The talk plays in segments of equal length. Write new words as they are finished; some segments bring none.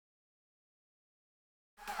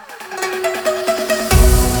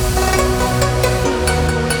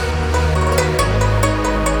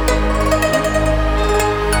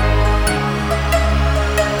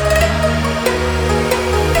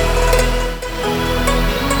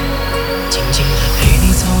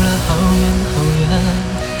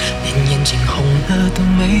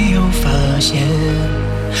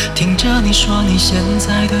听着你说你现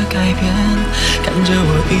在的改变，看着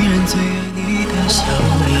我依然最爱你的笑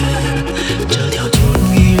脸，这条旧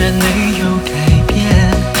路依然没有改变，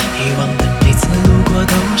以往的每次路过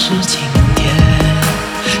都是晴天，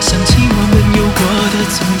想起我们有过的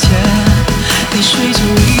从前，泪水就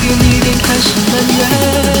一点一点开始蔓延，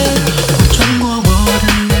我转过我的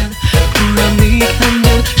脸，不让你看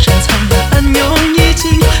见深藏的暗涌已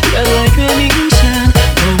经越来越明显，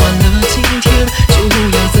过完了今天就不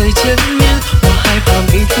要再见面，我害怕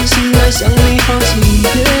每天醒来想你好几遍。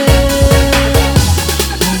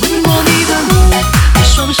我吻过你的脸，你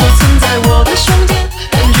双手曾在我的双肩，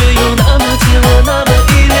感觉有那么甜，我那么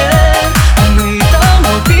依恋，每当我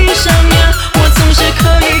闭上眼，我总是可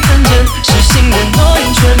以看见失信的诺言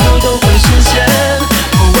全部都会实现。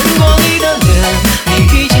我吻过你的脸，你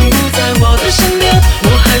已经不在我的身边，我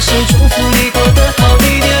还是祝福你过得好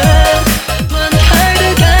一点，断开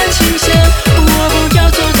的感情线我不要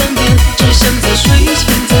做断点，只想在睡前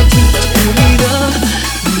再听着你的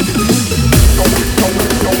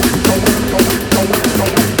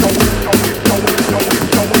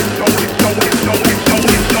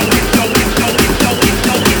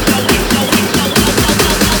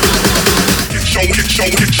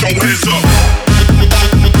Get your hands up.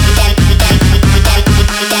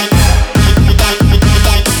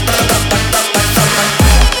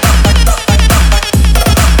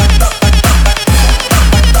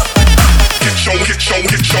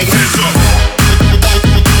 Get your hands up.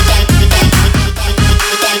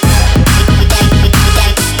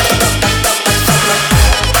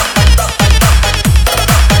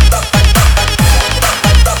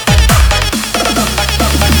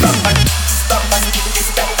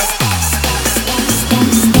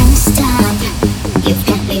 You've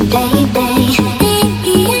got me, baby.